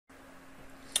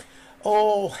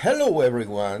Oh, hello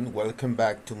everyone. Welcome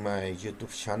back to my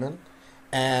YouTube channel.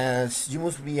 As you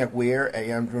must be aware, I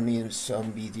am running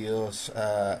some videos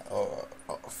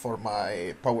for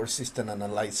my power system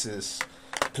analysis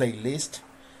playlist.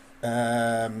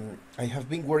 I have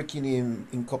been working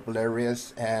in couple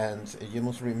areas, and you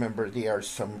must remember there are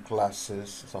some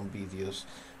classes, some videos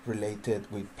related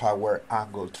with power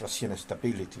angle traction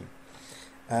stability.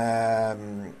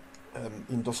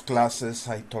 In those classes,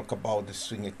 I talk about the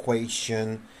swing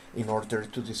equation in order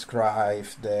to describe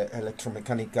the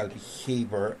electromechanical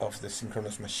behavior of the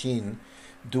synchronous machine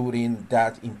during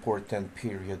that important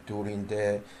period, during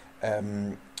the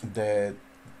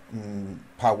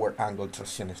power angle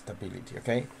traction stability.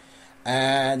 Okay,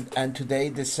 and today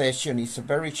the session is a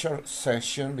very short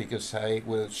session because I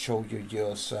will show you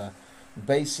just a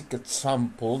basic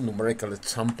example, numerical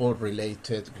example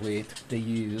related with the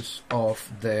use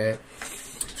of the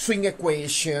swing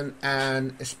equation,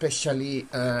 and especially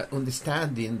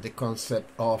understanding the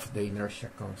concept of the inertia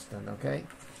constant. Okay,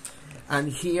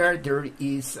 and here there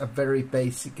is a very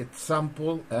basic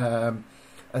example.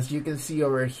 As you can see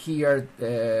over here,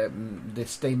 the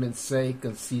statements say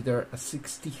consider a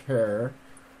 60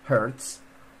 hertz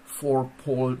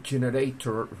 4-pole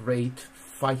generator rate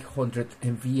 500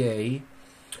 MVA,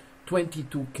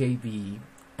 22 kV,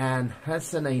 and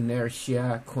has an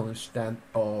inertia constant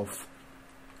of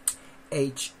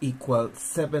H equals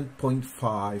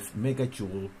 7.5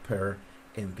 megajoule per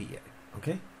MVA.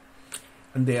 Okay,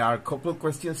 and there are a couple of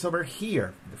questions over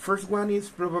here. The first one is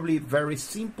probably very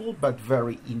simple but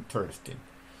very interesting.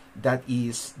 That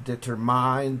is,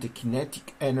 determine the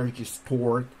kinetic energy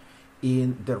stored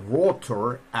in the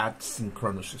rotor at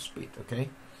synchronous speed. Okay.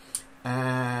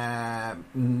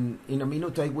 In a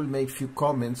minute I will make a few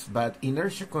comments, but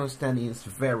inertia constant is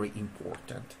very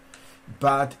important.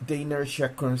 But the inertia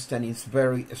constant is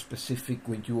very specific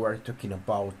when you are talking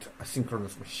about a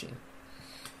synchronous machine.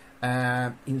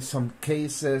 In some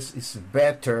cases, it's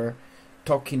better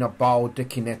talking about the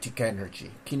kinetic energy.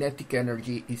 Kinetic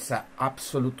energy is an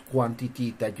absolute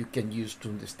quantity that you can use to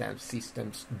understand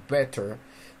systems better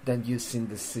than using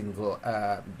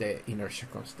the inertia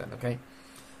constant. Okay.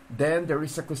 Then there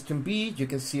is a question B. You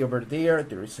can see over there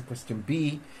is a question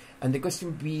B, and the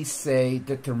question B say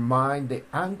determine the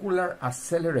angular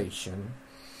acceleration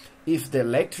if the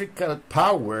electrical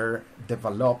power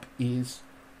developed is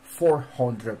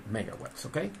 400 megawatts.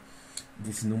 Okay,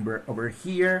 this number over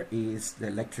here is the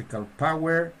electrical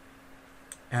power,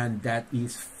 and that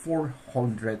is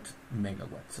 400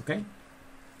 megawatts. Okay,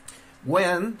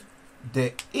 when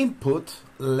the input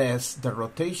less the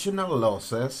rotational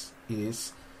losses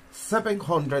is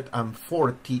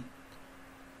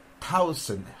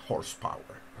 740,000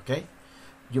 horsepower. Okay,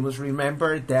 you must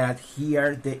remember that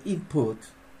here the input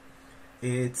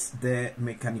is the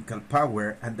mechanical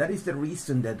power, and that is the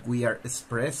reason that we are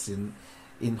expressing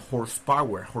in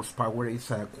horsepower. Horsepower is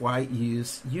a quite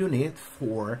used unit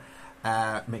for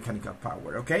mechanical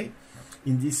power. Okay,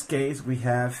 in this case we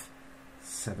have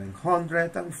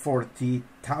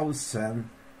 740,000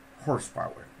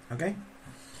 horsepower. Okay.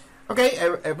 Okay,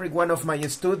 every one of my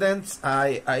students,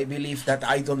 I believe that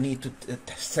I don't need to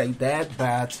say that,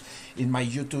 but in my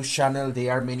YouTube channel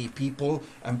there are many people,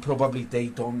 and probably they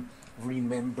don't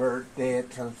remember the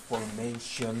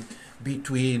transformation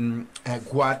between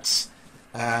watts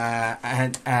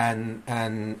and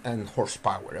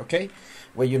horsepower. Okay,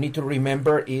 what you need to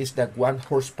remember is that 1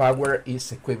 horsepower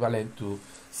is equivalent to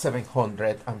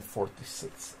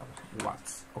 746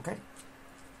 watts. Okay.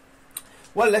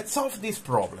 Well, let's solve this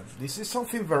problem. This is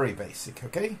something very basic,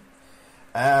 okay?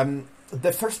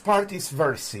 The first part is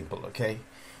very simple, okay?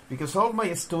 Because all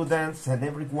my students and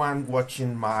everyone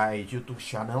watching my YouTube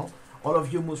channel, all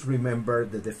of you must remember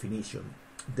the definition.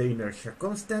 The inertia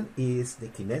constant is the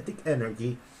kinetic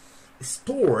energy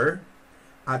stored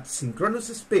at synchronous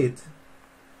speed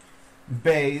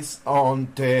based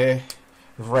on the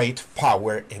rate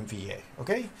power MVA,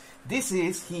 okay? This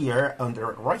is here on the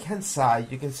right hand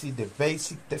side. You can see the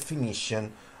basic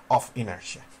definition of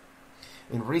inertia.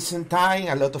 In recent time,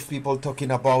 a lot of people talking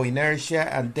about inertia,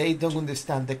 and they don't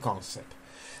understand the concept.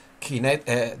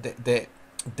 The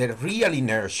real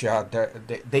inertia,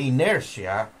 the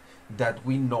inertia that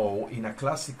we know in a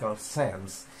classical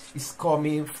sense is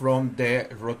coming from the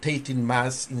rotating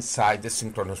mass inside the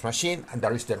synchronous machine, and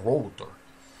that is the rotor.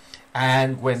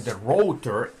 And when the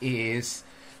rotor is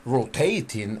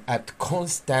rotating at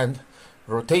constant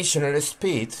rotational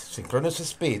speed, synchronous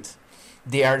speed,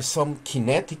 there are some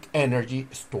kinetic energy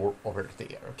stored over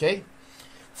there. Okay,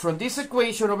 from this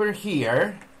equation over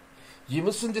here, you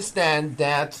must understand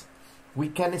that we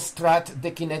can extract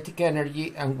the kinetic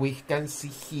energy, and we can see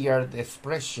here the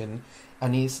expression,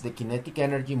 and it's the kinetic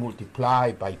energy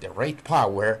multiplied by the rate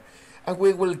power, and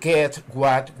we will get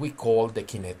what we call the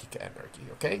kinetic energy,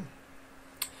 okay?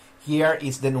 Here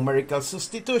is the numerical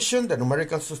substitution. The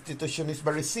numerical substitution is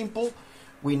very simple.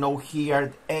 We know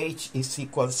here H is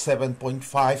equal to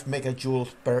 7.5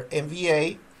 megajoules per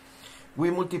MVA. We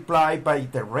multiply by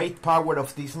the rate power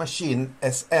of this machine,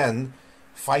 Sn,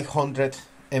 500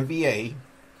 MVA,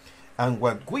 and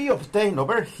what we obtain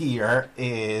over here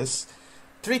is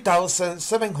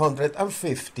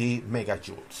 3,750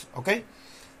 megajoules, okay?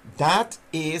 That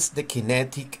is the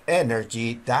kinetic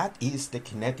energy, that is the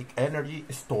kinetic energy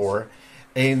stored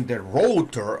in the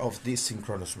rotor of this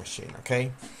synchronous machine,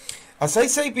 okay? As I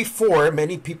said before,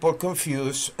 many people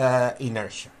confuse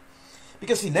inertia,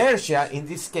 because inertia in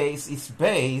this case is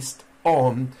based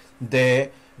on the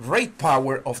rate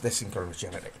power of the synchronous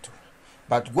generator.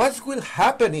 But what will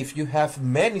happen if you have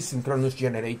many synchronous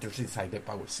generators inside the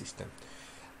power system?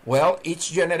 Well,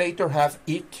 each generator has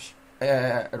each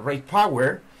rate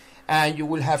power, and you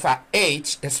will have a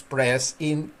H expressed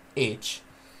in each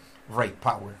rate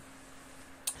power.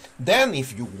 Then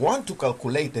if you want to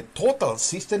calculate the total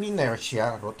system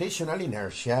inertia, rotational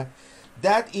inertia,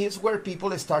 that is where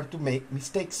people start to make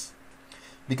mistakes,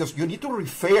 because you need to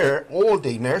refer all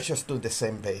the inertias to the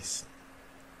same base.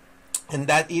 And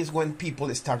that is when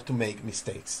people start to make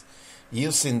mistakes,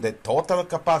 using the total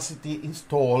capacity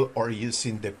installed or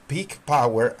using the peak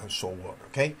power and so on,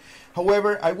 okay?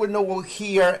 However, I will not go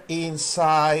here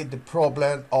inside the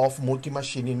problem of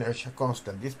multi-machine inertia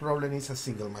constant. This problem is a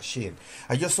single machine.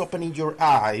 I just opening your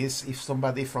eyes if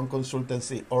somebody from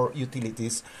consultancy or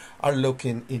utilities are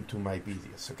looking into my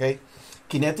videos, okay?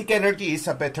 Kinetic energy is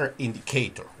a better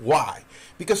indicator. Why?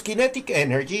 Because kinetic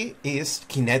energy is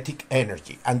kinetic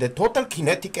energy, and the total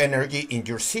kinetic energy in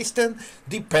your system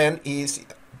is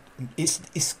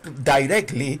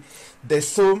directly the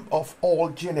sum of all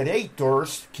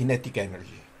generators' kinetic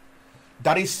energy.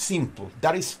 That is simple.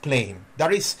 That is plain.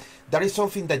 That is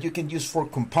something that you can use for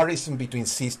comparison between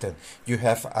systems. You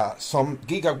have some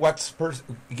gigawatts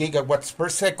per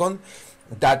second.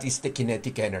 That is the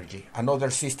kinetic energy. Another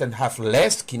system have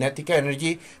less kinetic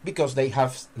energy because they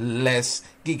have less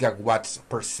gigawatts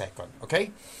per second,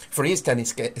 okay? For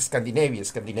instance, in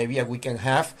Scandinavia we can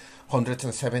have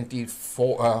 120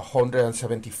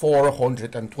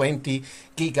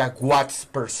 gigawatts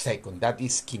per second. That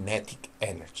is kinetic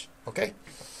energy, okay?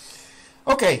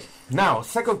 Okay, now,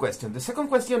 second question. The second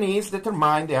question is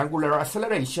determine the angular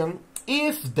acceleration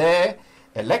if the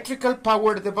electrical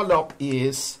power developed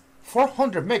is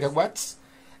 400 megawatts,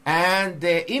 and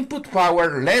the input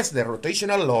power less the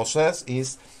rotational losses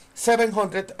is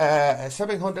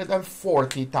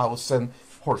 740,000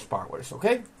 horsepower,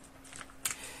 okay?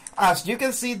 As you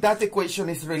can see, that equation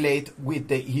is related with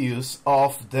the use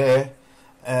of the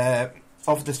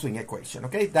swing equation,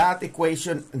 okay? That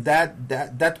equation,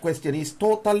 that question is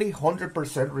totally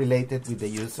 100% related with the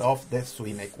use of the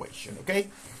swing equation, okay?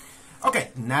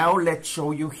 Okay, now let's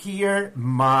show you here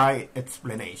my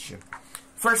explanation.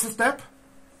 First step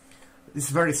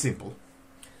is very simple.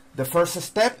 The first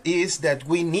step is that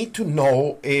we need to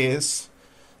know is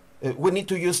we need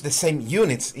to use the same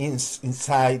units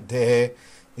inside the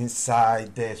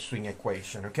swing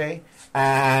equation, okay?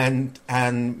 And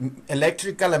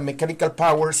electrical and mechanical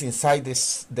powers inside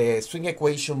the swing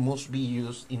equation must be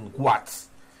used in watts,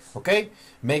 okay?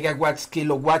 Megawatts,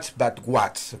 kilowatts, but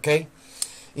watts, okay?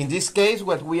 In this case,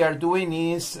 what we are doing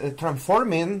is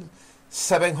transforming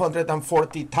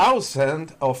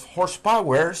 740,000 of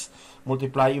horsepower,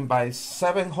 multiplying by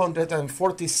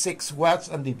 746 watts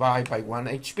and divide by 1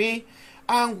 HP,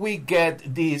 and we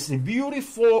get this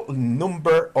beautiful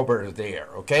number over there,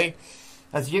 okay?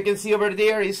 As you can see over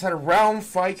there, is around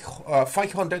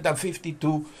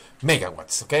 552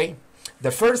 megawatts, okay?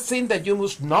 The first thing that you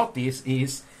must notice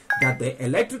is that the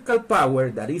electrical power,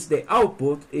 that is the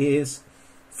output, is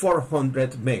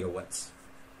 400 megawatts.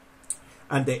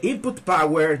 And the input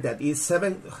power, that is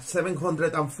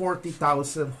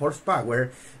 740,000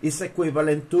 horsepower, is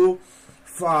equivalent to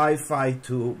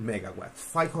 552 megawatts,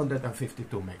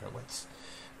 552 megawatts.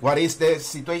 What is the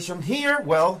situation here?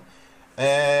 Well,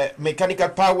 mechanical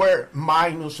power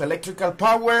minus electrical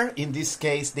power, in this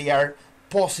case, they are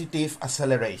positive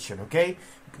acceleration, okay?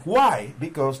 Why?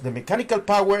 Because the mechanical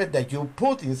power that you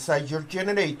put inside your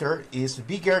generator is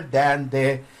bigger than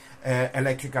the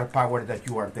electrical power that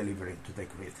you are delivering to the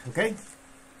grid, okay?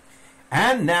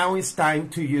 And now it's time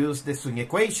to use the swing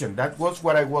equation. That was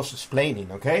what I was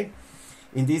explaining, okay?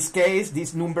 In this case,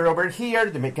 this number over here,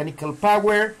 the mechanical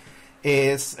power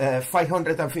is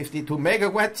 552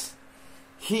 megawatts.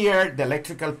 Here, the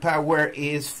electrical power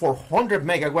is 400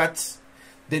 megawatts.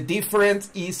 The difference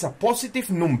is a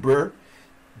positive number.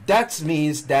 That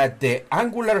means that the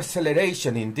angular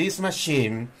acceleration in this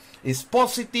machine is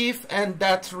positive, and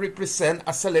that represents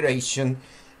acceleration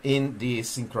in the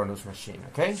synchronous machine,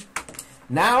 okay?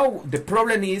 Now, the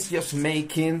problem is just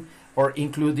making or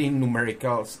including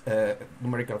numerical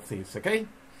things, okay?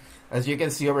 As you can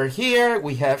see over here,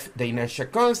 we have the inertia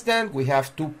constant, we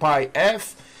have 2 pi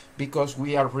f, because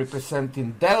we are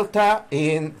representing delta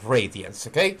in radians,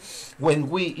 okay? When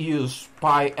we use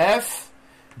pi f,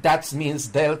 that means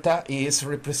delta is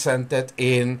represented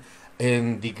in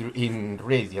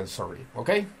radians, sorry,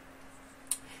 okay?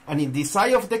 And in the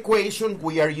side of the equation,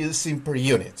 we are using per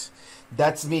unit.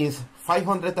 That means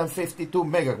 552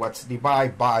 megawatts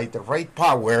divided by the rate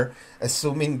power,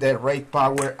 assuming the rate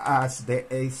power as the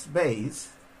S base.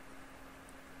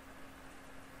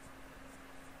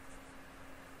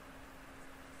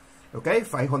 Okay,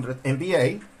 500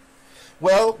 MVA.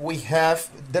 Well, we have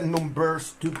the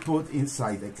numbers to put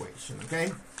inside the equation,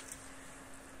 okay?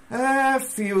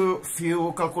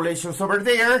 Few calculations over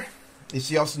there. It's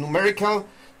just numerical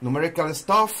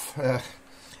stuff.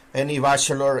 Any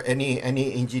bachelor, any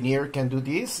engineer can do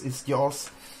this. It's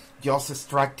just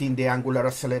extracting the angular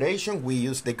acceleration. We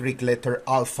use the Greek letter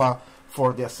alpha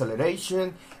for the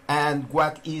acceleration. And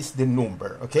what is the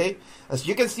number, okay? As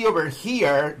you can see over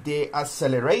here, the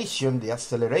acceleration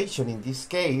in this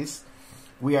case,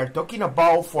 we are talking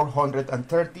about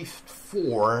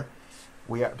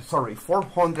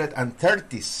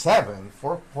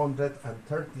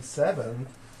 437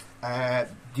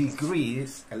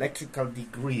 degrees, electrical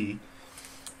degree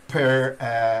per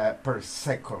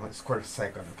second, square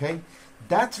second, okay?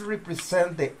 That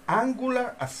represents the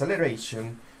angular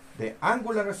acceleration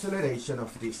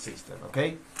of this system,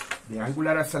 okay? The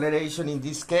angular acceleration in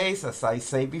this case, as I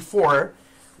said before,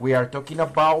 we are talking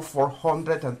about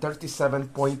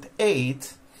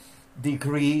 437.8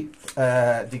 degree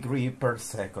per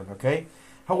second, okay?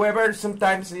 However,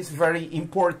 sometimes it's very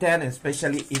important,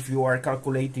 especially if you are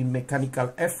calculating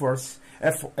mechanical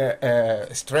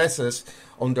stresses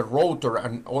on the rotor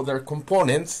and other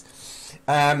components.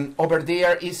 Over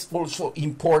there is also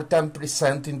important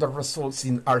presenting the results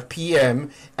in RPM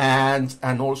and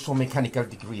also mechanical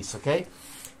degrees, okay?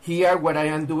 Here what I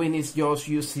am doing is just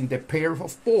using the pair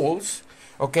of poles,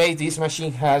 okay? This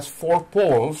machine has 4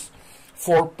 poles.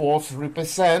 4 poles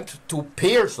represent 2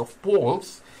 pairs of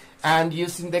poles, and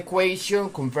using the equation,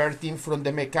 converting from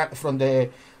the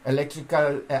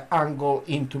electrical angle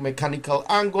into mechanical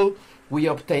angle, we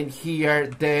obtain here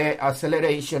the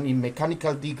acceleration in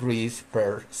mechanical degrees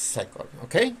per second,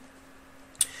 okay?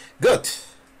 Good.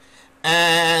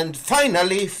 And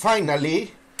finally,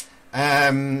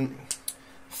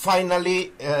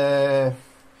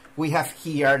 we have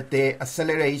here the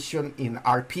acceleration in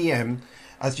RPM.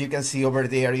 As you can see over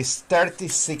there is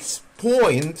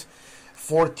 36.48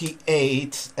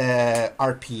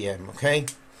 RPM, okay?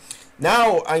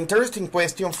 Now, an interesting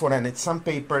question for an exam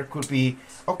paper could be,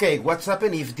 okay, what's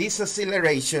happening if this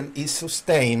acceleration is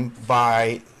sustained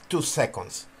by 2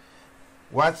 seconds?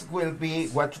 What will be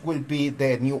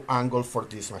the new angle for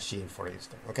this machine, for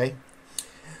instance, okay?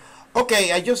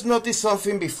 Okay, I just noticed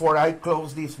something before I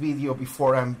close this video,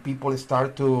 before people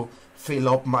start to fill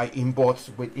up my inbox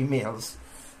with emails.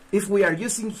 If we are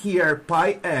using here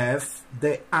pi f,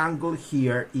 the angle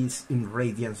here is in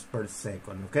radians per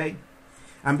second, okay?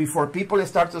 And before people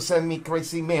start to send me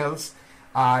crazy emails,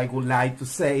 I would like to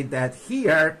say that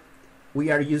here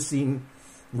we are using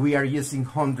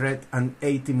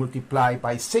 180 multiplied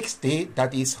by 60,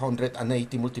 that is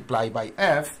 180 multiplied by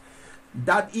f.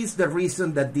 That is the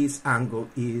reason that this angle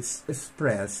is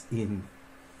expressed in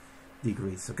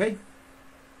degrees, okay?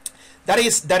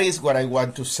 That is what I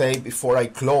want to say before I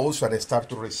close and I start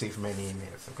to receive many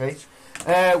emails, okay?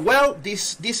 Well,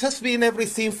 this has been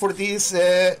everything for this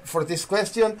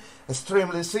question.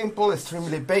 Extremely simple,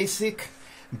 extremely basic,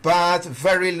 but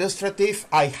very illustrative.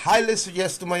 I highly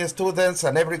suggest to my students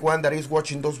and everyone that is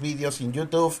watching those videos in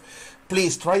YouTube,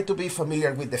 please try to be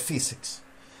familiar with the physics.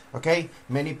 Okay,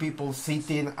 many people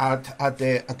sitting at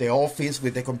the office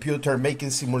with the computer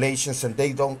making simulations, and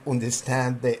they don't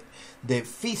understand the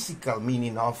physical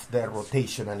meaning of the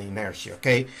rotation and inertia.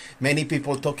 Okay, many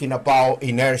people talking about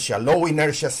inertia, low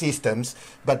inertia systems,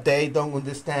 but they don't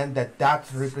understand that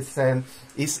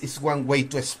is one way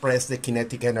to express the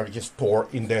kinetic energy stored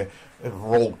in the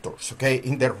rotors. Okay,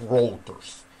 in the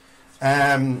rotors.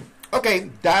 Okay,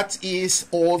 that is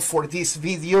all for this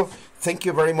video. Thank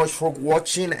you very much for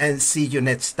watching, and see you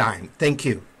next time. Thank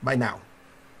you. Bye now.